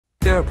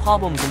There are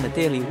problems in the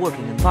daily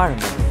working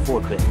environment of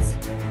forklifts,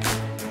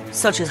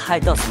 such as high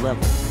dust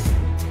level,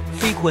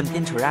 frequent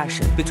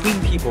interaction between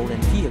people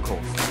and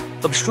vehicles,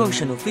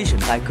 obstruction of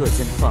vision by goods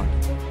in front,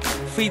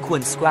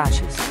 frequent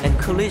scratches and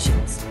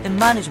collisions, and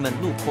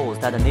management loopholes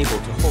that enable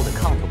to hold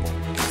accountable.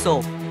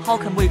 So, how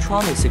can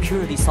Weitronic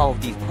Security solve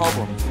these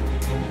problems?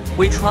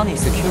 Weitronic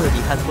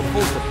Security has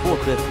proposed a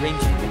forklift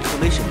ranging and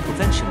collision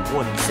prevention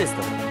warning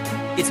system.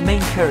 Its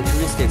main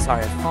characteristics are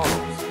as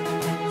follows.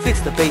 Fix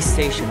the base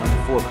station on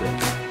the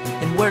forklift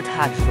and wear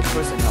tags for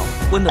personnel.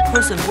 When the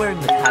person wearing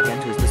the tag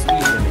enters the speed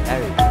limit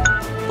area,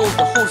 both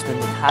the host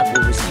and the tag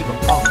will receive a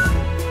prompt.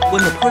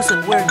 When the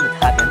person wearing the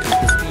tag enters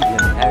the speed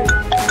limit area,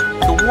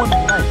 the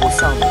warning light will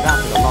sound a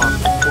rapid alarm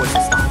to force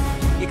a stop.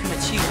 It can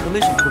achieve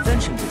collision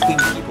prevention between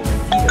people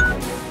and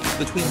vehicles,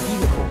 between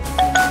vehicles,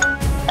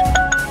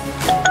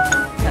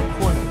 at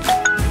corners,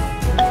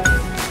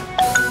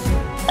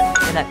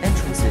 and at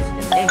entrances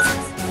and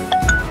exits.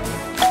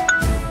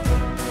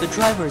 The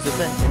driver's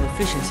event and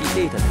efficiency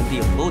data can be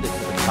uploaded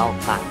to the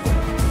cloud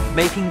platform,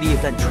 making the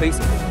event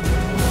traceable.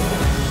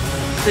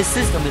 This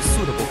system is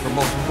suitable for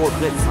most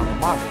forklifts on the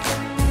market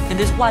and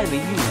is widely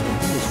used in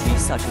industries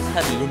such as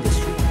heavy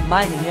industry,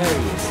 mining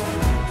areas,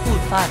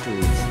 food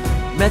factories,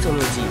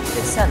 metallurgy,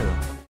 etc.